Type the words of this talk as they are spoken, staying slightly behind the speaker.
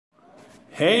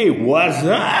Hey, what's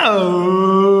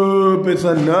up? It's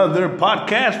another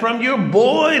podcast from your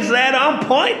boys at On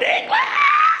Point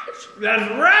English.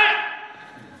 That's right.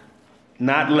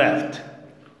 Not left.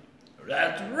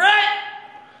 That's right.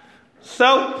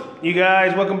 So, you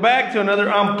guys, welcome back to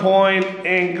another On Point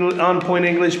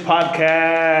English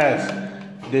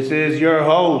podcast. This is your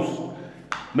host,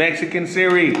 Mexican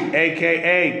Siri,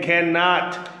 aka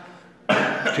Cannot.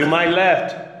 To my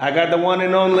left, I got the one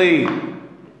and only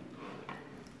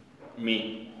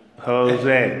Me.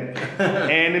 Jose.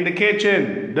 And in the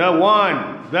kitchen, the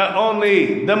one, the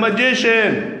only, the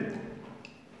magician.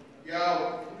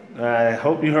 Yo. I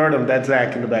hope you heard him. That's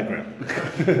Zach in the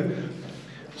background.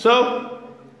 So,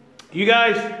 you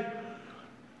guys.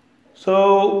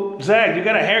 So, Zach, you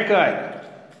got a haircut.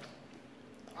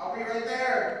 I'll be right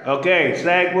there. Okay,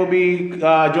 Zach will be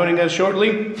joining us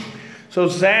shortly. So,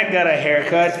 Zach got a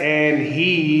haircut and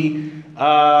he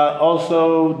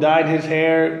also dyed his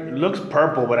hair. It looks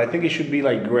purple, but I think it should be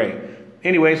like gray.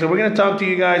 Anyway, so we're going to talk to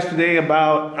you guys today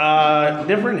about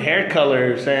different hair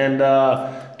colors and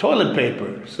toilet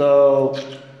paper. So,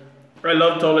 I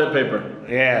love toilet paper.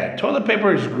 yeah, toilet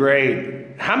paper is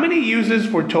great. How many uses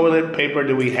for toilet paper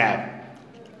do we have?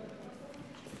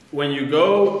 When you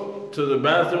go to the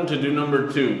bathroom to do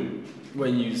number 2,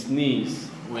 when you sneeze,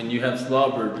 when you have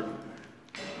slobbered,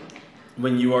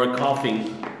 when you are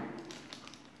coughing,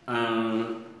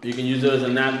 you can use it as a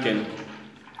napkin.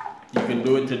 You can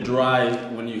do it to dry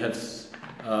when you have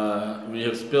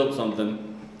spilled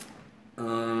something.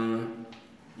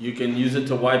 You can use it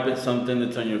to wipe at something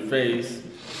that's on your face.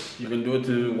 You can do it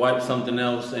to wipe something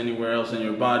else anywhere else in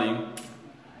your body.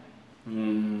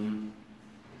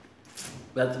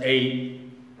 That's 8.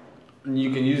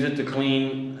 You can use it to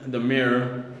clean the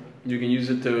mirror. You can use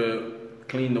it to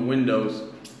clean the windows.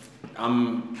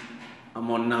 I'm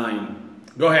on 9.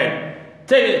 Go ahead.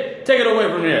 Take it away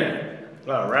from here.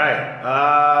 All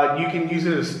right. You can use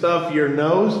it to stuff your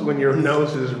nose when your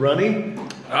nose is running.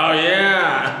 Oh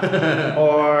yeah.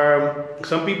 Or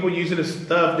some people use it to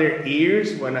stuff their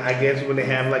ears when they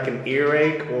have like an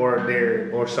earache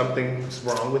or something's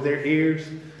wrong with their ears.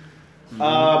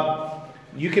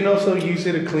 You can also use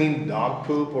it to clean dog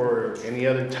poop or any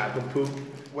other type of poop.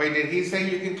 Wait, did he say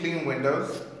you can clean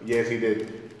windows? Yes, he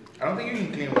did. I don't think you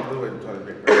can clean windows with toilet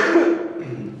paper.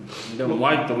 Don't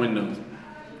wipe the windows.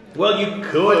 Well, you Well, it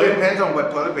could. depends on what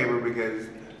toilet paper, because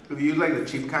if you use like the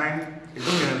cheap kind, it's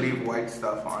gonna leave white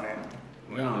stuff on it.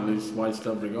 Well, it's white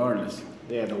stuff regardless.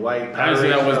 Yeah, the white. Honestly,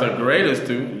 that was the greatest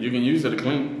too. You can use it to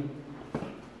clean.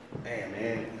 Damn,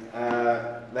 man.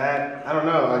 That, I don't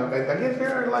know. I guess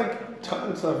there are like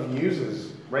tons of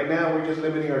uses. Right now, we're just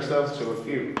limiting ourselves to a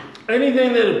few.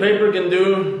 Anything that a paper can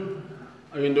do,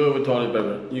 I can do it with toilet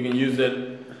paper. You can use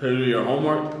it to do your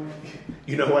homework.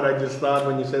 You know what I just thought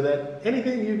when you said that?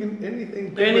 Anything paper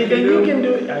Anything you can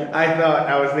do.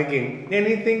 I was thinking,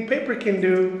 anything paper can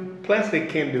do, plastic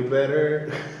can do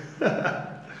better.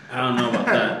 I don't know about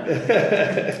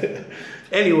that.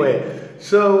 Anyway,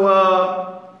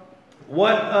 so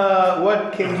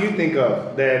what can you think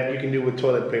of that you can do with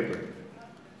toilet paper?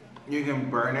 You can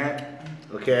burn it.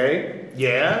 Okay,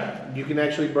 yeah, you can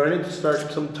actually burn it to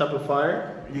start some type of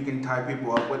fire. You can tie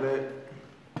people up with it.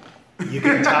 You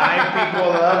can tie people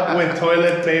up with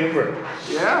toilet paper.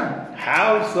 Yeah.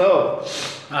 How so?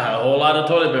 I have a whole lot of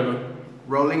toilet paper.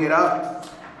 Rolling it up.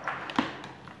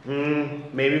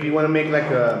 Maybe if you want to make like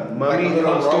a mummy Like a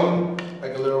little costume. rope.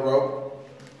 Like a little rope.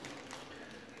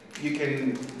 You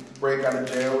can break out of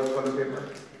jail with toilet paper.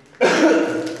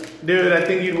 Dude, I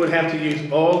think you would have to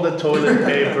use all the toilet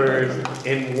papers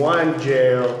in one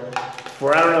jail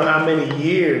for I don't know how many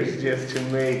years just to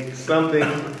make something.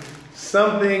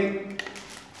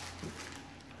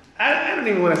 I don't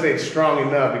even want to say it's strong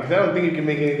enough because I don't think you can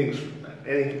make anything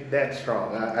that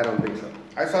strong. I don't think so.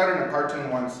 I saw it in a cartoon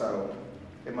once, so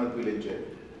it must be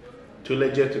legit. Too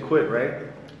legit to quit, right?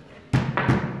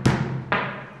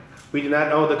 We do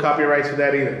not own the copyrights to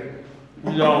that either.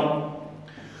 No.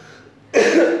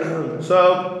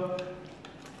 So,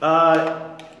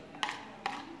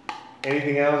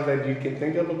 anything else that you can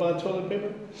think of about toilet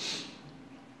paper?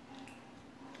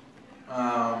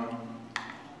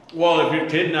 Well, if you're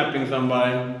kidnapping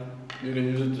somebody, you can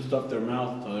use it to stuff their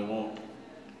mouth so they won't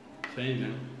say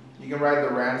anything. You can write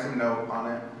the ransom note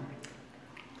on it.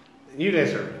 You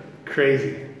guys are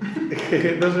crazy.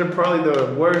 Those are probably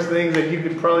the worst things that you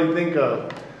could probably think of.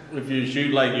 If you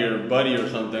shoot like your buddy or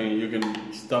something, you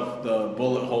can stuff the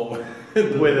bullet hole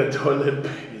With a toilet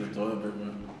paper. with a toilet paper.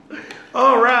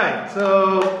 All right,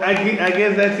 so I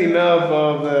guess that's enough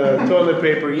of the toilet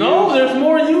paper use. No, there's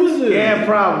more uses. Yeah,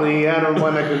 probably. I don't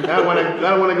want to. I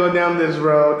don't want to go down this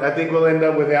road. I think we'll end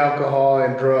up with alcohol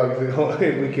and drugs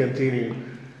if we continue.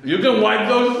 You can wipe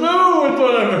those too with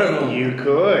toilet paper. You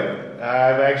could.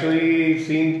 I've actually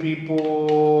seen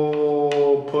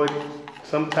people put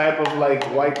some type of like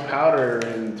white powder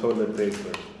in toilet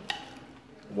paper.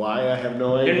 Why? I have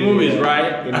no idea. In movies,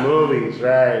 right? In movies,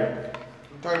 right.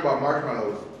 I'm talking about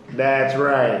marshmallows. That's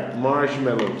right,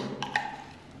 marshmallows.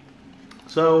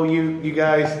 So you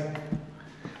guys,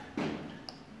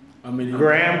 I mean,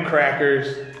 graham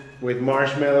crackers with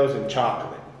marshmallows and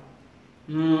chocolate.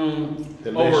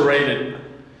 Delicious. overrated.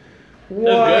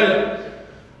 What? It's good.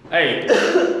 Hey,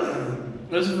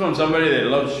 this is from somebody that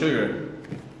loves sugar.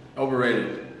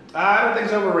 Overrated. I don't think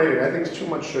it's overrated. I think it's too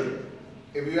much sugar.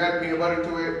 If you add peanut butter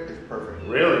to it, it's perfect.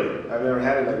 Really? I've never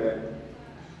had it like that.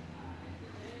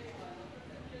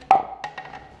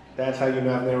 That's how you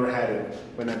know I've never had it.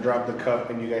 When I drop the cup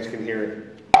and you guys can hear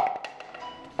it.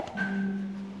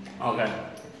 Okay.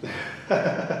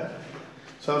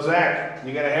 So Zach,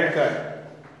 you got a haircut.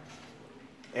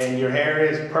 And your hair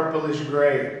is purplish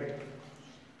gray.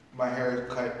 My hair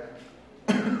is cut.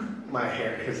 My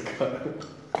hair is cut.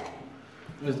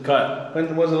 It's cut.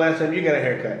 When was the last time you got a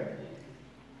haircut?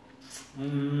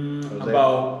 Was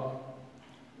About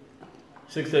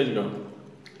 6 days ago.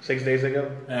 6 days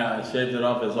ago? Yeah, I shaved it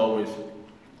off as always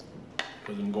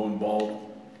because I'm going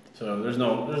bald. So there's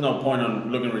no point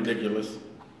on looking ridiculous.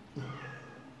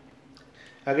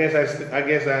 I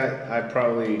guess I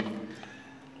probably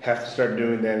have to start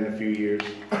doing that in a few years.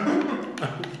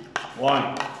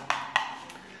 Why?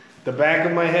 The back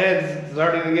of my head's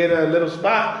starting to get a little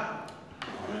spot.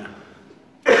 Oh, man.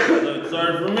 So it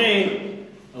started for me,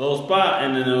 a little spot,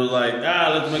 and then it was like,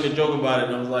 let's make a joke about it.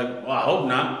 And I was like, well, I hope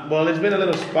not. Well, it's been a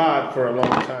little spot for a long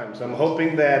time, so I'm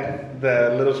hoping that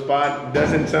the little spot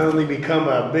doesn't suddenly become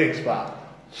a big spot.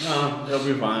 No, it'll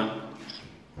be fine.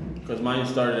 Because mine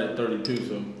started at 32,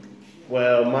 so.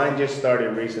 Well, mine just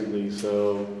started recently,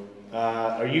 so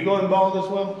are you going bald as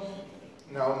well?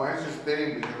 No, mine's just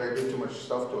thinning because I do too much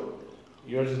stuff to it.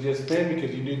 Yours is just thin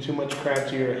because you do too much crap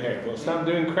to your hair. Well, stop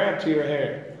doing crap to your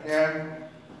hair. Yeah.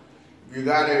 If you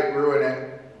got it, ruin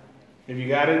it. If you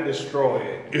got it, destroy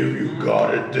it. If you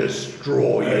got it,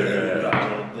 destroy If you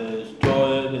got it,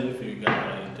 destroy it. If you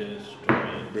got it, destroy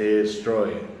it. Destroy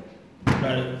it.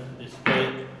 Got it, destroy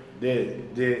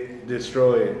it.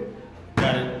 Destroy it.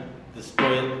 Got it,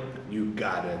 destroy it. You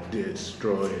gotta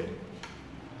destroy it.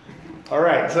 All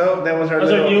right, so that was our That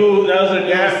was our new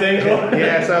single.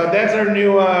 Yeah, so that's our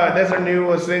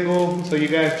new single. So you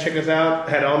guys check us out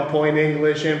at On Point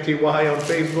English MTY on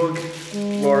Facebook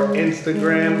or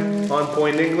Instagram On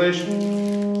Point English.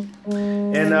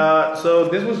 And so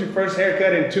this was your first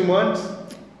haircut in 2 months.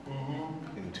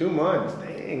 Mm-hmm. In 2 months,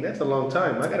 dang, that's a long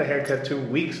time. I got a haircut 2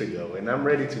 weeks ago, and I'm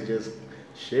ready to just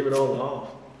shave it all off.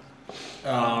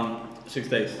 6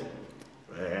 days.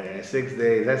 6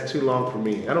 days, that's too long for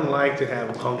me. I don't like to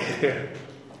have long hair.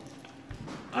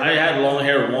 I had long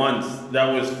hair once.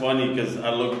 That was funny because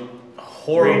I looked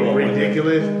horrible.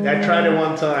 Ridiculous. I tried it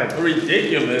one time.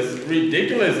 Ridiculous.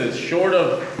 Ridiculous is short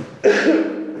of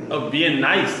being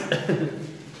nice.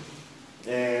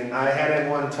 And I had it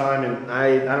one time, and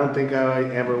I don't think I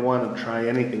ever want to try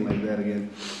anything like that again.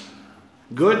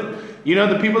 Good. You know,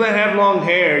 the people that have long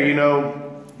hair, you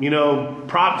know,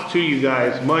 props to you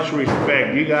guys. Much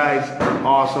respect. You guys are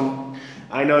awesome.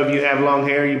 I know if you have long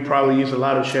hair, you probably use a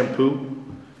lot of shampoo.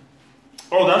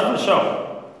 Oh, that's for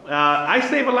sure. I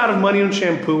save a lot of money on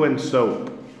shampoo and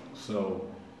soap. So,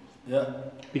 Yeah.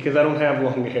 because I don't have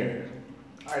long hair.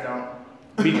 I don't.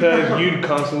 Because you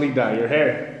constantly dye your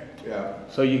hair. Yeah.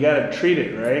 So you gotta treat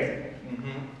it, right?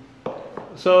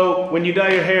 Mm-hmm. So when you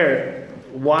dye your hair,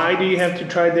 why do you have to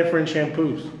try different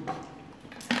shampoos?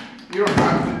 You don't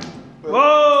have to. But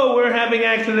Whoa, we're having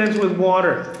accidents with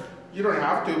water. You don't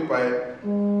have to, but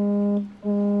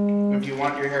if you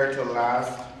want your hair to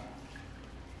last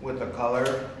with the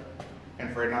color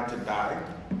and for it not to die,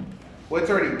 well, it's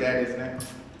already dead, isn't it?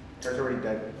 Hair's already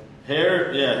dead.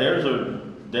 Hairs are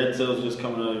dead cells just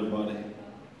coming out of your body.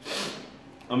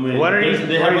 I mean, What are you-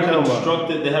 they what have are you a talking about?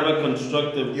 constructed. They have a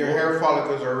constructive. Your hair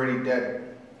follicles are already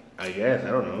dead. I guess, I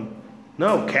don't know.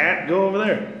 No, cat, go over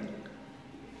there.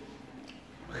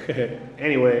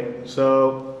 Anyway,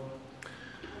 so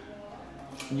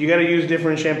you gotta use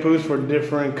different shampoos for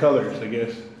different colors, I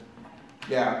guess.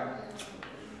 Yeah.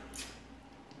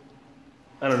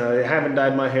 I don't know, I haven't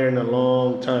dyed my hair in a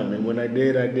long time, and when I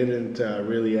did, I didn't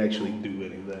really actually do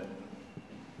any of that.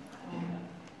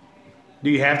 Do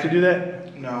you have to do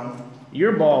that? No.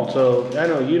 You're bald, so I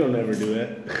know you don't ever do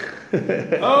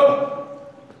that. Oh!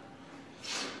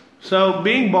 So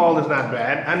being bald is not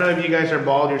bad. I know if you guys are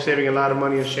bald, you're saving a lot of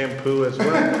money on shampoo as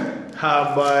well.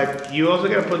 But you also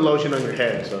gotta put lotion on your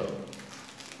head,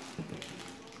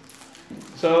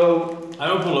 So I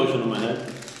don't put lotion on my head.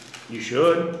 you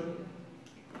should.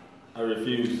 I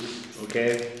refuse.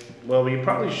 Okay. Well, you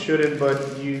probably shouldn't, but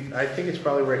I think it's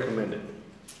probably recommended.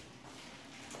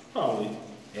 Probably.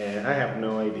 Yeah, I have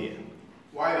no idea.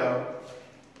 Why though?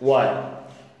 Why?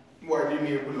 Why do you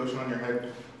need to put lotion on your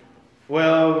head?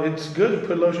 Well, it's good to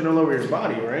put lotion all over your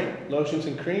body, right? Lotions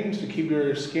and creams to keep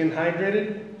your skin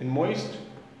hydrated and moist.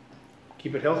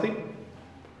 Keep it healthy.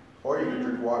 Or you can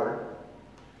drink water.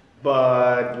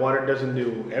 But water doesn't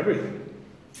do everything.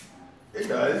 It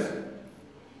does.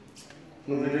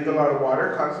 When you drink a lot of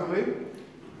water constantly.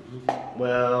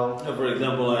 Well, For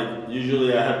example, like,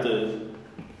 usually I have to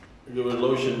give it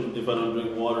lotion if I don't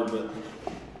drink water, but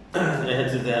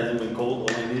since it hasn't been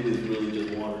cold, all I need is really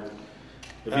just water.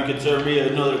 If you could serve me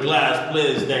another glass,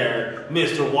 please, there,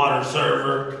 Mr. Water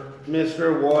Server.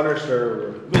 Mr. Water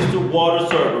Server. Mr. Water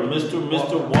Server, Mr.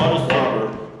 Water Server,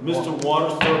 Mr. Water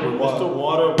Server, Mr.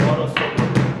 Water Server,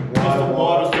 Mr.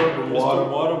 Water Server, Mr.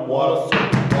 Water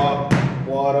Server.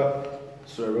 Water.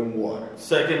 Serving water.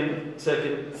 Second.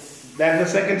 That's the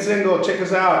second single. Check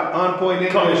us out. On Point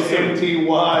English, MTY.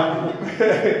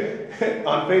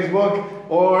 On Facebook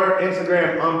or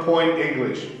Instagram, On Point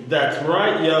English. That's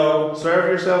right, yo. Serve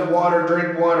yourself water,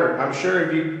 drink water. I'm sure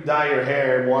if you dye your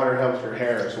hair, water helps your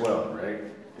hair as well, right?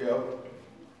 Yep.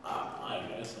 I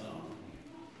guess so.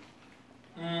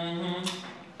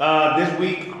 This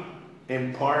week,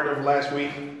 and part of last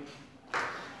week,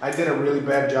 I did a really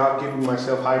bad job keeping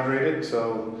myself hydrated,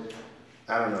 so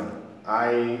I don't know.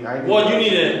 Well, you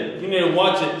need to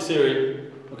watch it,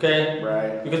 Siri. Okay?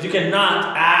 Right. Because you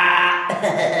cannot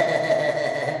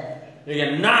you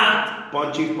cannot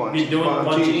Punchies. be doing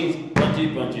punchies,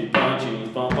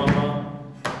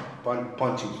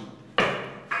 Punchies.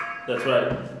 That's right.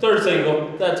 Third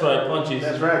single. That's right, punchies.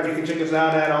 That's right. You can check us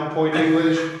out at On Point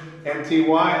English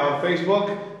MTY on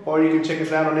Facebook, or you can check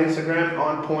us out on Instagram,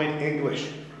 On Point English.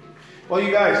 Well,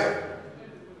 you guys,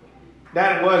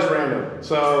 that was random.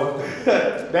 So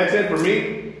that's it for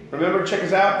me. Remember, check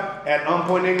us out at On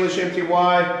Point English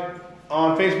MTY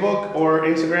on Facebook or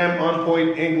Instagram, On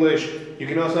Point English. You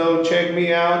can also check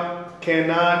me out,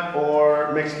 Cannot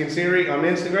or Mexican Siri on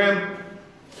Instagram.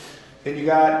 Then you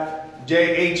got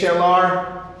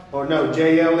JLHR,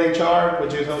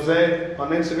 which is Jose on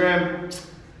Instagram.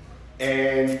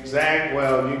 And Zach,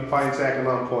 well, you can find Zach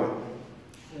on Point.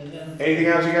 Anything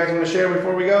else you guys want to share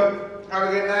before we go? Have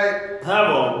a good night. Have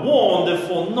a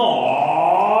wonderful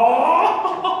night.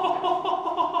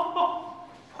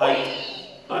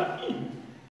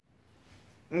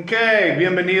 Ok,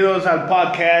 bienvenidos al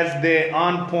podcast de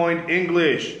On Point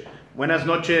English. Buenas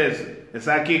noches.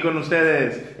 Está aquí con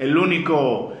ustedes el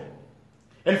único,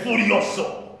 El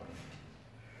furioso.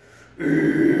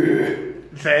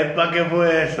 sepa qué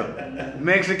fue eso.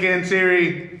 Mexican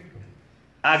Siri,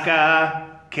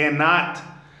 acá Cannot,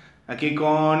 aquí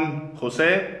con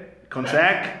José, con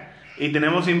Zach, y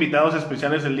tenemos invitados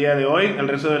especiales el día de hoy. El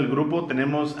resto del grupo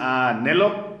tenemos a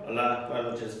Nelo. Hola,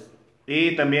 buenas noches.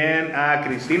 Y también a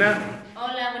Cristina.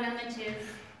 Hola, buenas noches.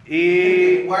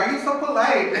 Y Why are you so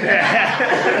polite?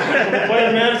 Como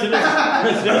pueden ver, se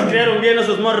nos criaron bien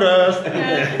esos morros.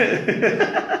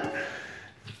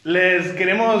 les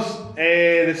queremos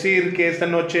decir que esta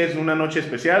noche es una noche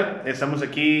especial. Estamos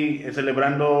aquí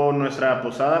celebrando nuestra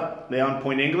posada de On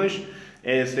Point English.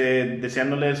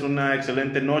 Deseándoles una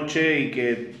excelente noche y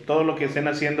que todo lo que estén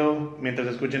haciendo mientras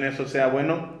escuchen esto sea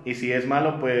bueno, y si es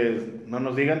malo pues no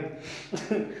nos digan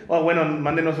o bueno,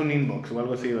 mándenos un inbox o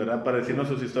algo así, ¿verdad? Para decirnos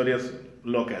sus historias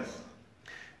locas.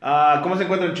 ¿Cómo se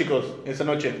encuentran, chicos, esta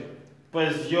noche?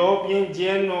 Pues yo bien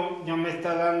lleno, ya me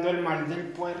está dando el mal del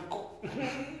puerco.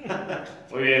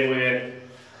 Muy bien.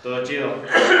 Todo chido.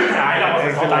 Ay, la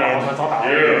vocesota.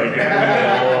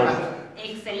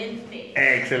 Excelente.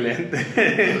 Excelente.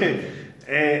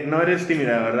 No eres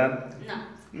tímida, ¿verdad? No.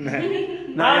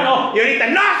 No. Y ahorita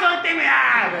no soy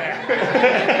tímida.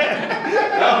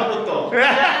 No, puto.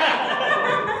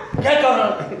 ¡Qué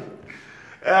cabrón!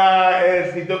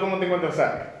 ¿Y tú cómo te encuentras,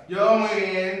 Zach? Yo muy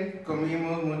bien,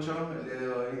 comimos mucho el día de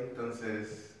hoy,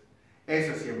 entonces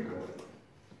eso siempre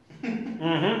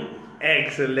bueno.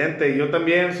 Excelente, yo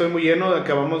también soy muy lleno,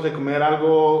 acabamos de comer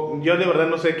algo, yo de verdad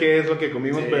no sé qué es lo que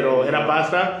comimos, Sí, pero era no.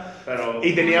 pasta Pero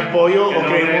y tenía pollo ¿qué o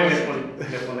nombre creemos...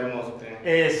 le ponemos?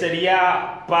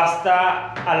 Sería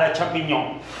pasta a la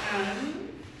champiñón.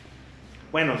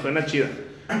 Bueno, suena chida.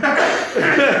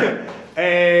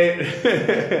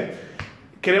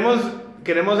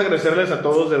 Queremos agradecerles a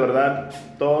todos de verdad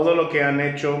todo lo que han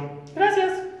hecho.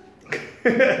 Gracias.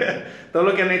 Todo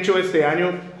lo que han hecho este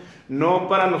año, no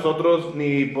para nosotros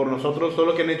ni por nosotros, todo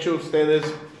lo que han hecho ustedes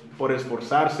por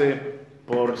esforzarse,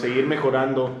 por seguir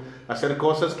mejorando, hacer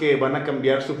cosas que van a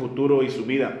cambiar su futuro y su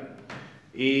vida.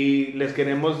 Y les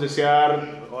queremos desear,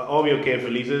 obvio que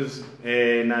felices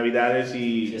Navidades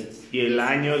y el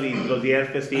año y los días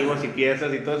festivos y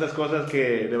fiestas y todas esas cosas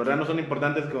que de verdad no son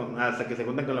importantes hasta que se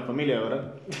juntan con la familia,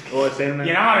 ¿verdad? O estén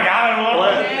Bien amargado, ¿no? o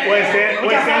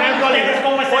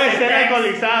estén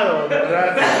alcoholizados,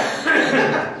 ¿verdad?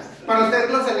 Para usted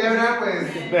lo celebra, pues.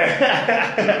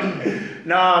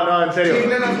 No, en serio.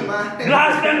 Chiflen a su madre.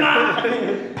 ¡Blástema!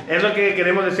 Es lo que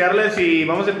queremos desearles y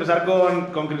vamos a empezar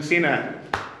con Cristina.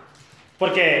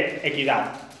 Porque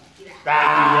equidad.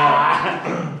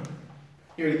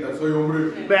 Y ahorita soy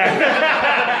hombre.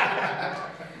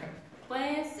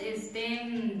 Pues,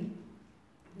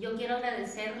 yo quiero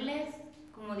agradecerles,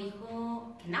 como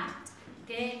dijo Kenat,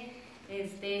 que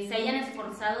se hayan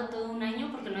esforzado todo un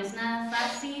año, porque no es nada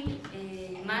fácil,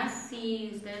 más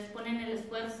si ustedes ponen el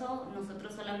esfuerzo,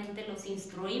 nosotros solamente los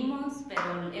instruimos,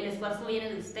 pero el esfuerzo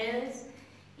viene de ustedes,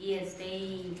 y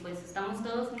pues estamos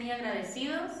todos muy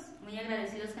agradecidos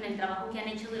con el trabajo que han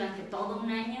hecho durante todo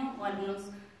un año, o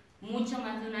algunos mucho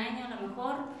más de un año a lo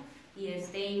mejor, y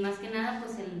más que nada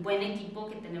pues el buen equipo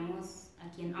que tenemos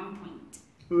aquí en On Point.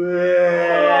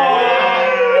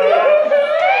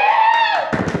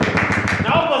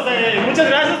 No, pues muchas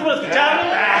gracias por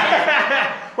escucharme.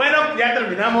 Bueno, ya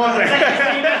terminamos.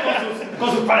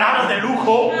 Con sus palabras de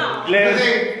lujo. No. ¿En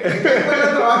qué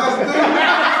escuela trabajas tú?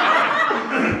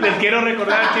 Les quiero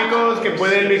recordar, chicos, que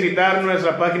pueden visitar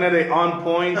nuestra página de On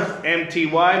Point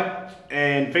MTY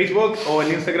en Facebook o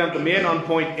en Instagram también, On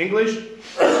Point English.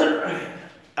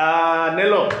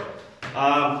 Nelo,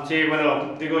 Sí,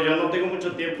 bueno, digo, yo no tengo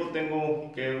mucho tiempo,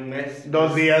 tengo que un mes.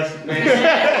 2 días. Mes y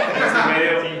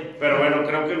medio. Pero bueno,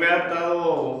 creo que me ha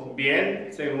adaptado bien,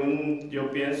 según yo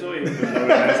pienso. Y pues, la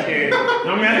verdad es que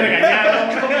No me han regañado.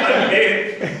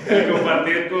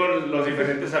 compartir con los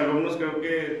diferentes alumnos, creo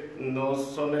que no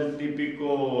son el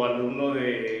típico alumno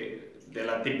de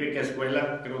la típica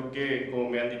escuela. Creo que, como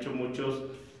me han dicho muchos,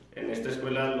 en esta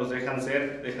escuela los dejan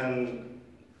ser,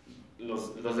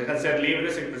 los dejan ser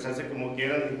libres, expresarse como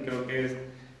quieran. Y creo que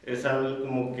es algo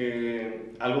como que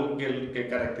algo que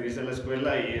caracteriza a la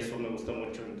escuela, y eso me gusta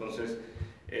mucho. Entonces,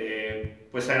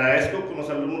 pues agradezco con los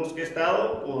alumnos que he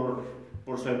estado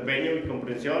por su empeño y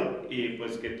comprensión, y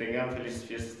pues que tengan felices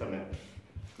fiestas también.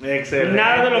 Excelente.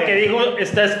 Nada de lo que dijo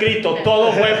está escrito.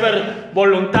 Todo fue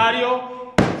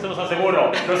voluntario, se los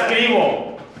aseguro. Lo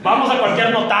escribo. Vamos a cualquier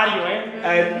notario,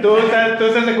 ¿Tú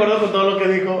estás de acuerdo con todo lo que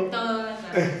dijo? Todo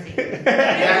sí.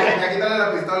 Ya quítale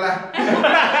la pistola.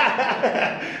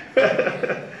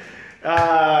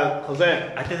 José,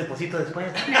 Ahí te deposito después.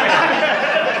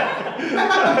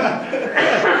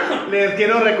 les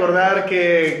quiero recordar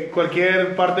que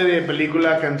cualquier parte de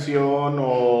película, canción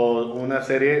o una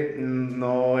serie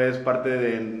no es parte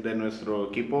de nuestro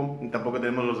equipo, tampoco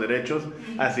tenemos los derechos,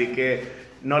 así que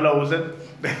no lo usen.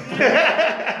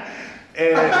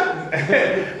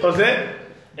 José,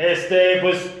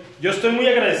 Pues yo estoy muy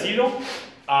agradecido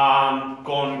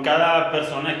con cada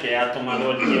persona que ha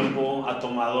tomado el tiempo, ha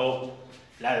tomado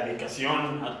la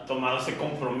dedicación, ha tomado ese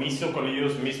compromiso con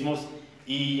ellos mismos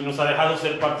y nos ha dejado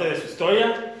ser parte de su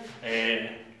historia,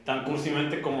 tan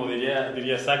cursimente como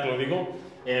diría Zach, lo digo.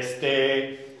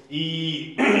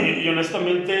 Y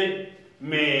honestamente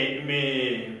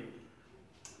me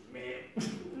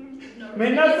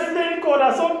nace del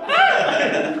corazón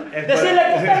decirle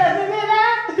que está de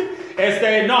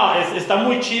verdad. No, está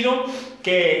muy chido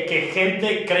que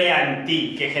gente crea en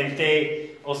ti, que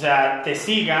gente, o sea, te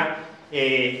siga,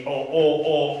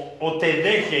 o te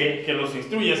deje que los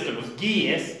instruyas, que los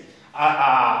guíes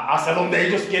hacia donde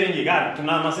ellos quieren llegar. Tú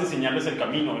nada más enseñarles el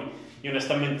camino. Y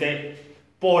honestamente,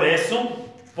 por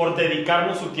eso, por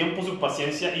dedicarnos su tiempo, su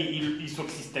paciencia y su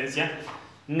existencia,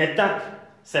 neta,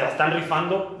 se la están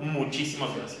rifando.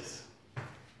 Muchísimas gracias.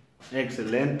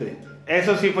 excelente.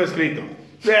 Eso sí fue escrito.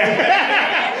 Creo que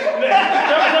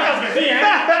sí,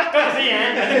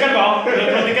 ya te encargo. Lo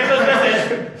platiqué 2 veces.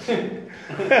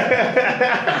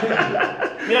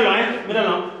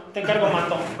 Míralo. Te encargo,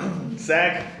 Mato.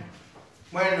 Zach.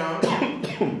 Bueno,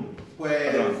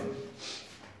 pues.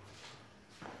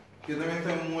 Yo también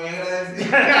estoy muy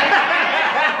agradecido.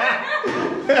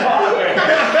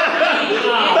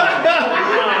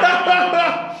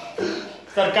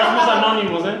 Sarcasmos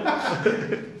anónimos,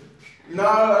 No,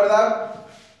 la verdad,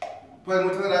 Pues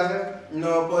muchas gracias.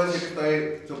 No puedo decir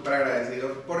que estoy súper agradecido.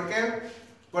 ¿Por qué?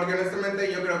 Porque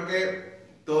honestamente yo creo que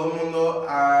todo el mundo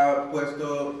ha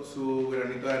puesto su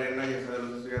granito de arena, ya sea de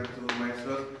los estudiantes o los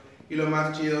maestros. Y lo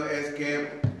más chido es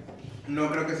que no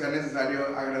creo que sea necesario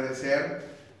agradecer.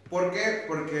 ¿Por qué?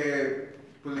 Porque,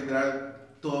 pues literal,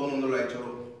 todo el mundo lo ha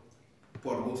hecho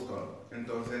por gusto.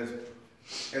 Entonces,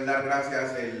 el dar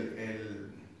gracias,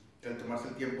 el tomarse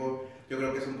el tiempo, yo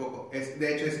creo que es un poco,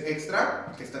 de hecho es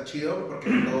extra, que está chido, porque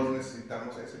todos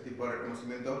necesitamos ese tipo de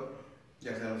reconocimiento,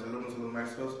 ya sea los alumnos o los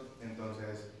maestros.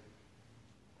 Entonces,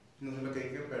 no sé lo que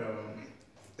dije, pero...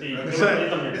 Sí, espero yo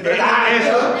también.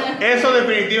 Eso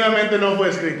definitivamente no fue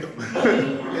escrito.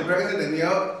 espero que se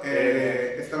entendió.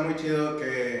 Está muy chido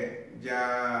que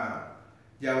ya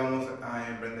vamos a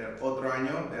emprender otro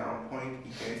año de On Point, y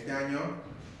que este año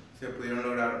se pudieron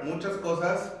lograr muchas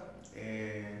cosas.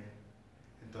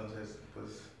 Entonces,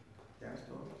 pues, ya es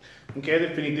todo. Ok,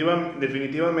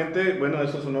 definitivamente, bueno,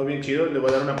 eso sonó bien chido. Le voy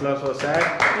a dar un aplauso a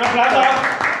Zach. Un aplauso,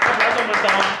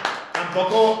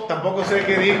 Martón. Tampoco sé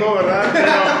qué dijo, ¿verdad?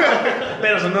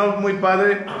 Pero sonó muy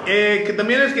padre. Que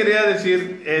también les quería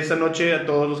decir esta noche a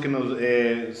todos los que nos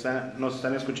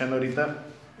están escuchando ahorita.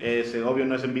 Obvio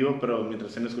no es en vivo, pero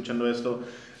mientras estén escuchando esto,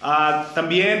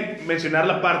 también mencionar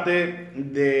la parte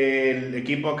del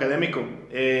equipo académico.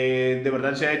 De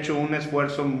verdad se ha hecho un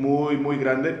esfuerzo muy, muy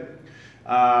grande.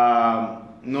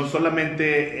 No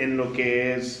solamente en lo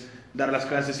que es dar las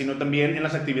clases, sino también en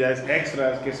las actividades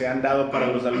extras que se han dado para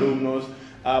los alumnos.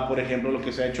 Por ejemplo, lo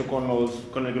que se ha hecho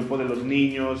con el grupo de los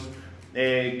niños,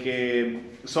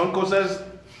 que son cosas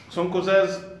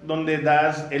donde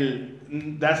das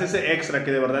ese extra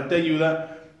que de verdad te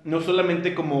ayuda, no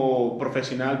solamente como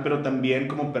profesional, pero también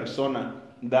como persona.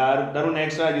 Dar un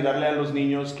extra, ayudarle a los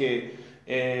niños que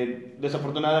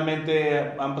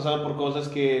desafortunadamente han pasado por cosas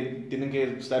que tienen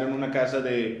que estar en una casa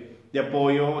de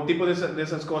apoyo, tipo de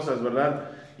esas cosas, ¿verdad?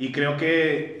 Y creo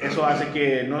que eso hace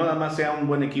que no nada más sea un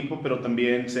buen equipo, pero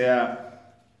también sea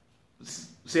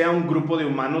un grupo de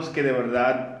humanos que de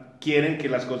verdad quieren que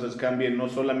las cosas cambien, no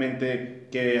solamente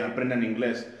que aprendan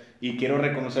inglés. Y quiero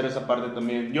reconocer esa parte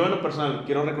también. Yo en lo personal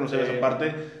quiero reconocer esa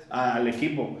parte al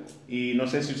equipo. Y no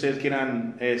sé si ustedes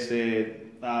quieran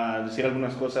decir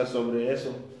algunas cosas sobre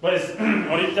eso. Pues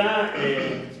ahorita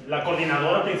la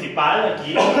coordinadora principal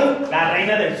aquí, la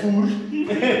reina del sur,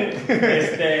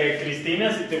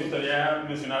 Cristina, si te gustaría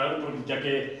mencionar algo, porque ya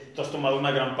que tú has tomado una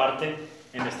gran parte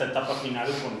en esta etapa final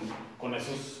con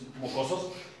esos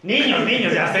mocosos.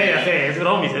 Niños, ya sé, es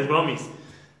bromis.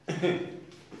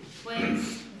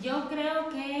 Pues yo creo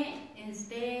que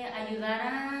ayudar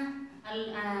a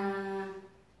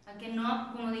que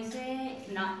no, como dice,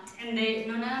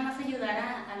 no nada más ayudar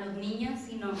a los niños,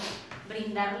 sino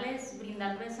brindarles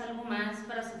algo más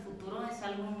para su futuro es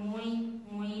algo muy,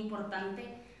 muy importante,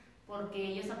 porque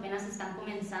ellos apenas están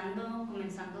comenzando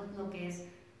lo que es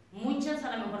muchos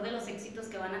a lo mejor de los éxitos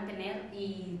que van a tener,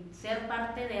 y ser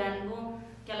parte de algo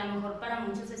que a lo mejor para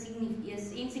muchos es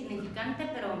insignificante,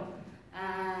 pero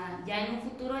ya en un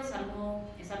futuro es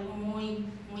algo muy,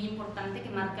 muy importante que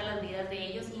marca las vidas de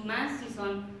ellos, y más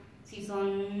si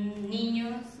son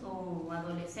niños o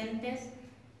adolescentes.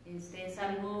 Es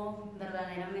algo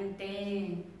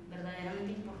verdaderamente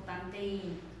importante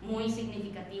y muy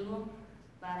significativo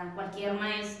para cualquier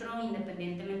maestro,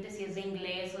 independientemente si es de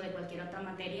inglés o de cualquier otra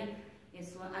materia.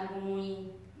 Es algo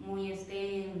muy, muy es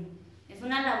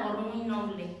una labor muy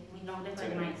noble para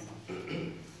el maestro.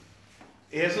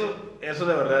 Eso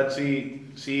de verdad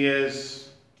sí es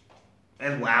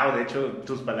wow. De hecho,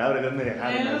 tus palabras me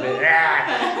dejaron así.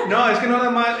 No, es que no nada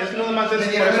más es Me dieron por eso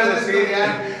ganas de decir. estudiar.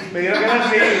 Me dieron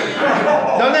ganas, sí.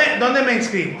 ¿Dónde me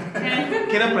inscribo?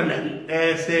 Quiero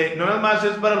aprender. No nada más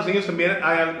es para los niños, también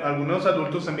hay algunos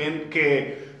adultos también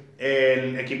que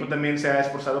el equipo también se ha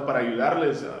esforzado para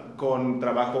ayudarles con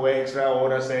trabajo extra,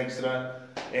 horas extra.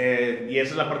 Y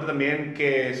esa es la parte también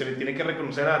que se le tiene que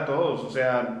reconocer a todos. O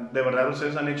sea, de verdad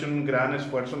ustedes han hecho un gran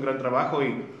esfuerzo, un gran trabajo,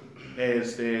 y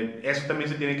eso también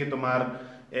se tiene que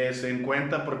tomar en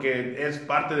cuenta, porque es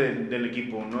parte del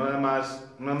equipo, no nada más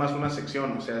una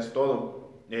sección, o sea, es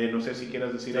todo. No sé si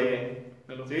quieras decir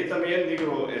algo. Sí, también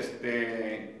digo,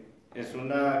 es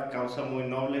una causa muy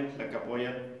noble la que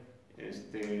apoyan,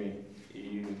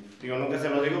 y digo, nunca se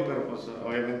lo digo, pero pues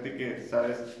obviamente que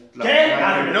sabes... ¿Qué?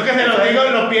 No que se lo digo,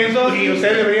 lo pienso, y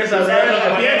usted debería saber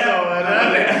lo que pienso,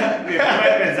 ¿verdad? Mi forma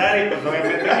de pensar, y pues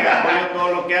obviamente que apoyo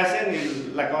todo lo que hacen,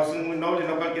 y la causa es muy noble,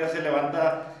 no cualquiera se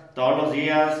levanta todos los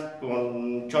días con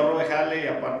un chorro de jale, y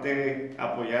aparte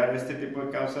apoyar este tipo de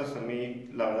causas, a mí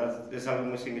la verdad es algo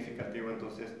muy significativo.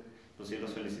 Entonces pues sí,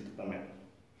 los felicito también.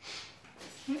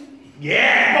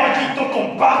 Yeah. Pollito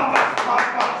con papas.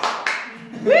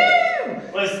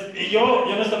 Pues, y yo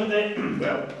honestamente,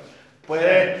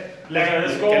 Puede. le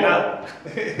agradezco. Que nada.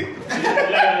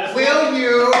 Le agradezco. Will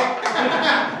you?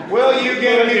 Will you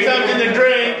give me something to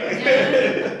drink?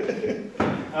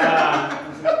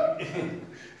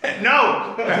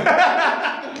 No.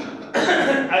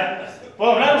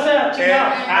 ¿Puedo hablar? O sea,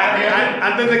 chingado.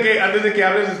 Antes de que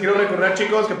hables, les quiero recordar,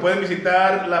 chicos, que pueden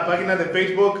visitar la página de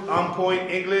Facebook On Point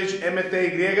English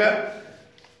MTY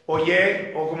o Y,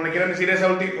 o como le quieran decir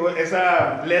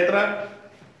esa letra.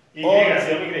 Y, O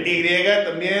se llama Y. Y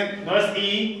también. No es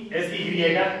I, es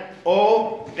Y.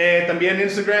 O también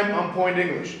Instagram On Point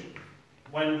English.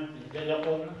 Bueno, ya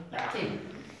puedo. Sí.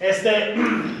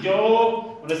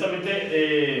 Yo,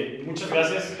 honestamente, muchas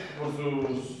gracias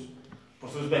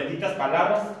por sus benditas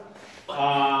palabras.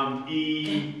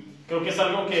 Y creo que es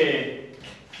algo que,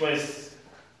 pues,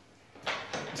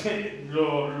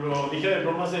 lo dije de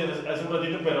broma hace un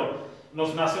ratito, pero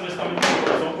nos nace honestamente en el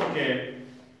corazón porque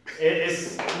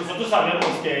nosotros sabemos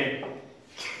que...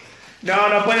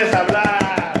 No puedes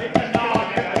hablar.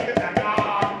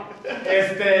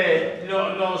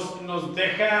 Nos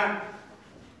deja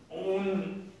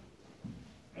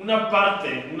una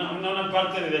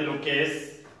parte de lo que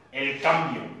es el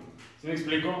cambio. ¿Sí me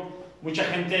explico? Mucha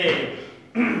gente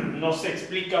no se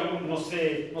explica, no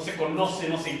se conoce,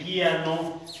 no se guía,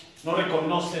 no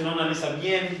reconoce, no analiza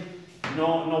bien,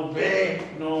 no ve,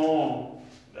 o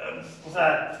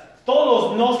sea,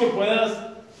 todos los nos que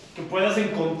puedas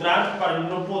encontrar para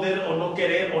no poder o no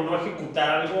querer o no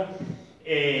ejecutar algo,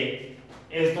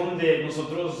 es donde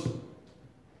nosotros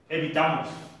evitamos,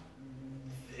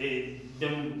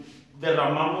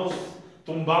 derramamos,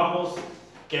 tumbamos,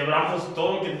 quebramos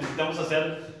todo lo que necesitamos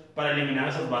hacer para eliminar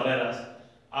esas barreras.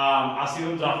 Ha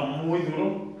sido un trabajo muy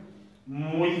duro,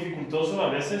 muy dificultoso a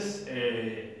veces.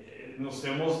 Nos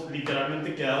hemos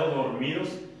literalmente quedado dormidos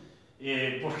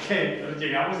porque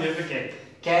llegamos y es de que,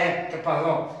 ¿qué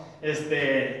pasó?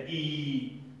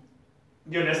 Y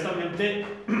honestamente,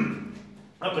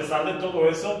 a pesar de todo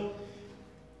eso,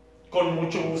 con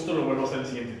mucho gusto lo vuelvo a hacer el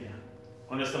siguiente día.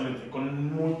 Honestamente,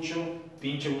 con mucho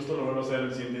pinche gusto lo vuelvo a hacer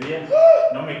el siguiente día.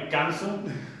 No me canso.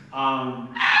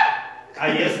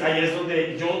 Ahí es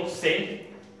donde yo sé,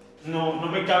 no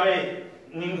me cabe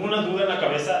ninguna duda en la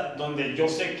cabeza, donde yo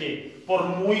sé que por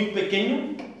muy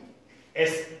pequeño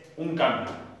es un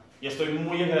cambio. Y estoy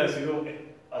muy agradecido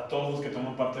a todos los que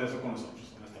toman parte de eso con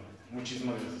nosotros, honestamente.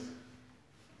 Muchísimas gracias.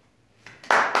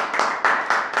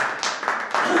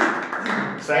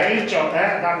 Se ha dicho,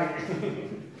 dame.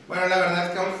 Bueno, la verdad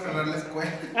es que vamos a cerrar la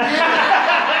escuela.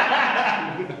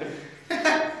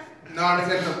 No es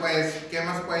cierto, pues, ¿qué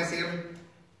más puedo decir?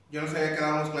 Yo no sabía que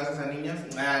dábamos clases a niños.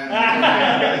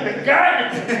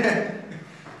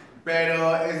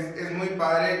 Pero es muy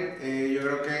padre. Yo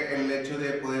creo que el hecho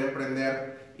de poder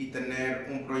emprender y tener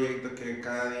un proyecto que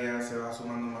cada día se va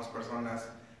sumando más personas,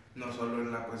 no solo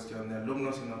en la cuestión de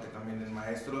alumnos, sino que también en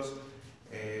maestros.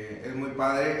 Es muy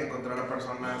padre encontrar a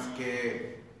personas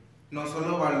que no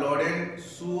solo valoren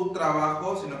su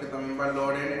trabajo, sino que también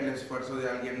valoren el esfuerzo de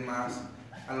alguien más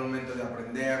al momento de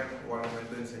aprender o al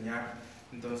momento de enseñar.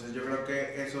 Entonces yo creo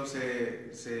que eso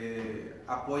se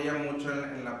apoya mucho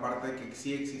en la parte de que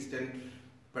sí existen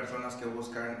personas que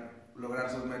buscan lograr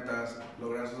sus metas,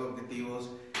 lograr sus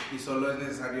objetivos, y solo es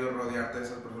necesario rodearte de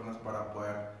esas personas para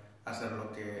poder hacer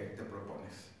lo que te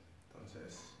propones.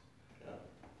 Entonces...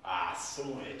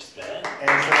 Su eso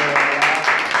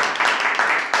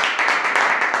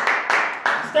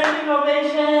Standing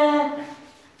ovation.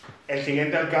 El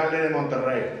siguiente alcalde de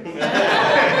Monterrey.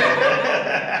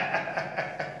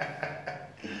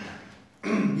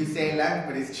 You say that,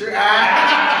 but it's true.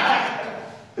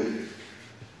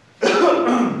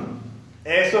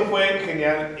 Eso fue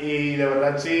genial y de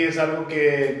verdad sí es algo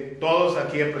que todos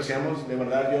aquí apreciamos. De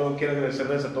verdad yo quiero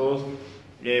agradecerles a todos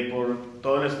por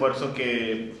todo el esfuerzo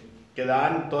que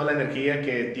dan, toda la energía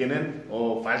que tienen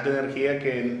o falta de energía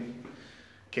que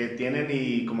tienen,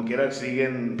 y como quiera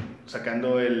siguen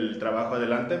sacando el trabajo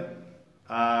adelante.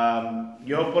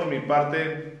 Yo por mi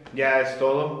parte ya es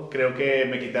todo. Creo que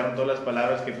me quitaron todas las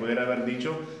palabras que pudiera haber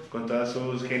dicho con todas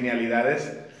sus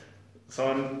genialidades.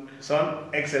 Son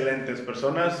excelentes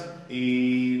personas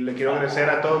y le quiero agradecer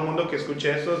a todo el mundo que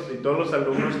escuche esto y todos los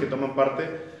alumnos que toman parte.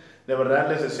 De verdad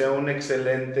les deseo un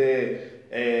excelente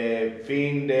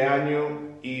fin de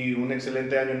año y un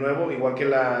excelente año nuevo, igual que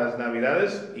las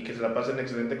navidades, y que se la pasen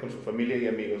excelente con su familia y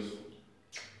amigos.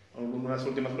 ¿Algunas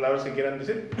últimas palabras que quieran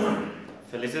decir?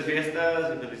 Felices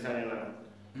fiestas y feliz año nuevo.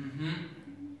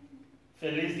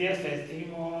 Feliz días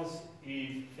festivos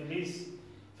y feliz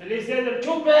 ¡Feliz día del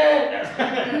chupe!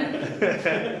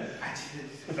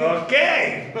 Ok.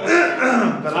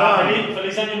 Perdón.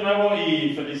 Feliz año nuevo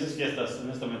y felices fiestas,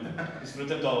 honestamente.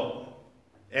 Disfruten todo.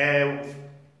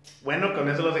 Bueno, con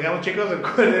eso los dejamos, chicos.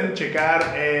 Recuerden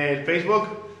checar el Facebook,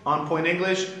 On Point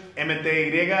English,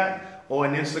 MTY, o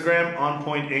en Instagram, On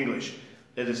Point English.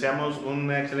 Les deseamos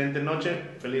una excelente noche,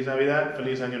 feliz Navidad,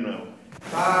 feliz Año Nuevo.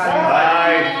 Bye.